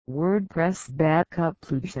WordPress backup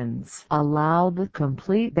solutions allow the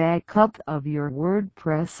complete backup of your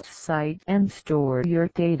WordPress site and store your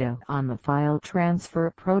data on the file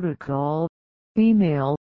transfer protocol,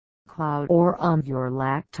 email, cloud or on your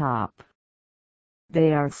laptop.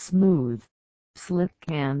 They are smooth, slick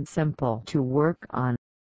and simple to work on.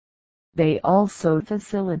 They also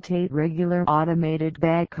facilitate regular automated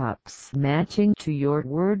backups matching to your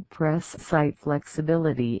WordPress site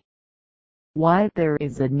flexibility. Why there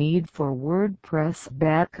is a need for WordPress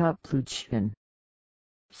backup solution.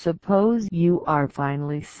 Suppose you are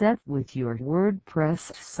finally set with your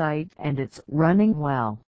WordPress site and it's running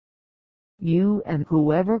well. You and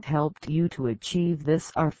whoever helped you to achieve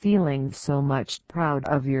this are feeling so much proud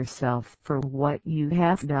of yourself for what you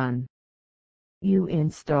have done. You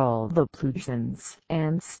install the plugins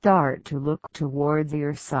and start to look towards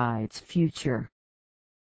your site's future.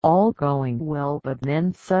 All going well, but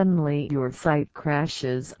then suddenly your site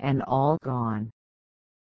crashes and all gone.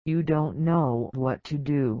 You don't know what to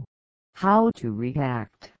do, how to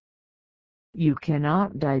react. You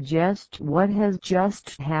cannot digest what has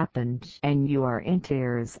just happened and you are in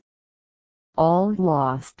tears. All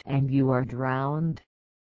lost and you are drowned.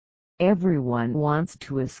 Everyone wants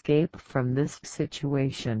to escape from this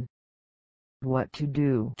situation. What to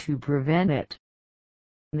do to prevent it?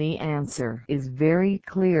 The answer is very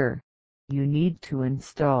clear. You need to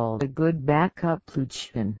install a good backup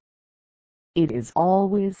solution. It is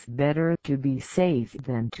always better to be safe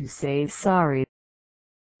than to say sorry.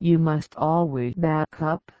 You must always back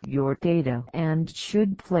up your data and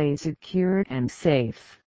should play secure and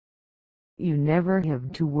safe. You never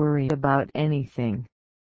have to worry about anything.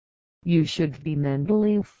 You should be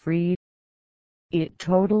mentally free. It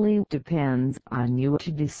totally depends on you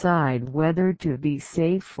to decide whether to be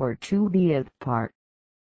safe or to be at part.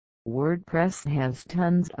 WordPress has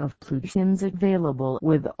tons of plugins available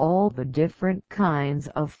with all the different kinds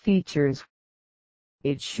of features.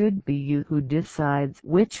 It should be you who decides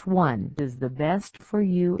which one is the best for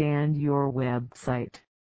you and your website.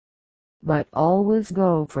 But always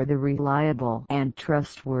go for the reliable and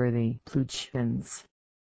trustworthy plugins.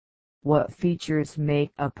 What features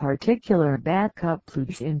make a particular backup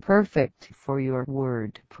plugin perfect for your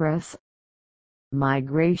WordPress?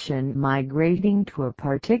 Migrating to a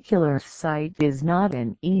particular site is not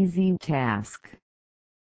an easy task.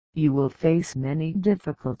 You will face many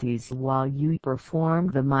difficulties while you perform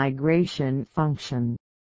the migration function.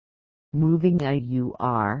 Moving a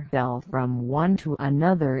URL from one to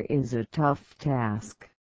another is a tough task.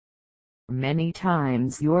 Many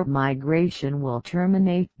times your migration will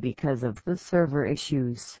terminate because of the server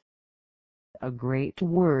issues. A great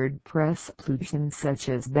WordPress plugin such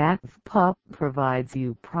as BackWPup provides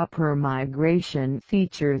you proper migration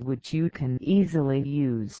features which you can easily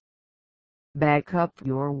use. Back up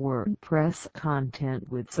your WordPress content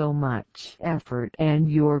with so much effort and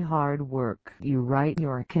your hard work. You write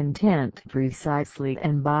your content precisely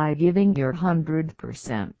and by giving your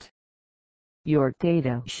 100%. Your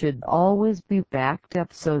data should always be backed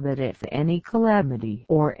up so that if any calamity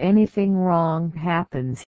or anything wrong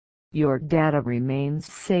happens, your data remains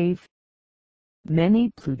safe.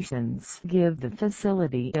 Many plugins give the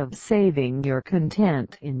facility of saving your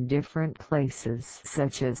content in different places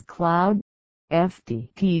such as cloud,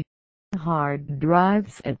 FTP, hard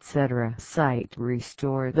drives, etc. Site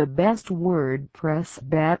Restore. The best WordPress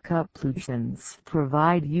backup plugins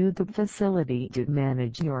provide you the facility to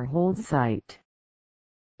manage your whole site.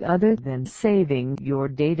 Other than saving your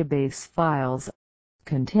database files,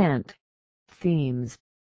 content, themes,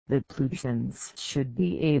 the plugins should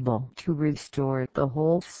be able to restore the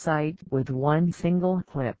whole site with one single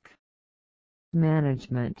click.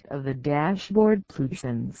 Management of the dashboard.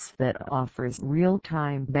 Plugins that offers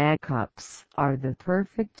real-time backups are the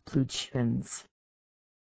perfect plugins.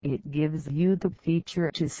 It gives you the feature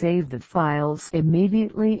to save the files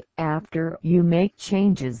immediately after you make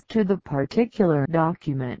changes to the particular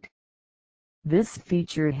document. This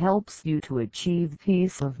feature helps you to achieve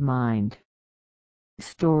peace of mind.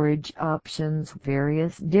 Storage options.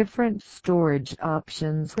 Various different storage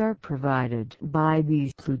options are provided by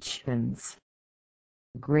these plugins.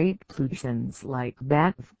 Great plugins like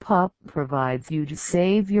BackWPup provides you to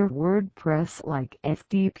save your WordPress like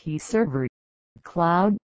FTP server,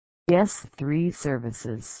 cloud, S3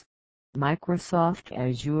 services, Microsoft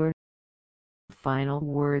Azure. Final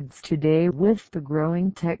words. Today, with the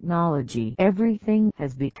growing technology, everything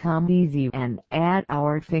has become easy and at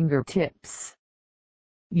our fingertips.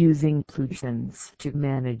 Using plugins to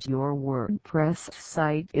manage your WordPress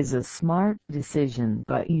site is a smart decision,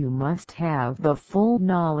 but you must have the full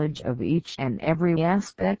knowledge of each and every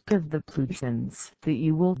aspect of the plugins that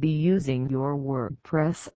you will be using your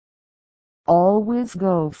WordPress. Always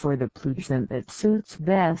go for the plugin that suits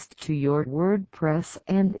best to your WordPress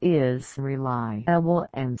and is reliable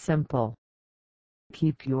and simple.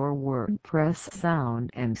 Keep your WordPress sound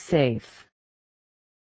and safe.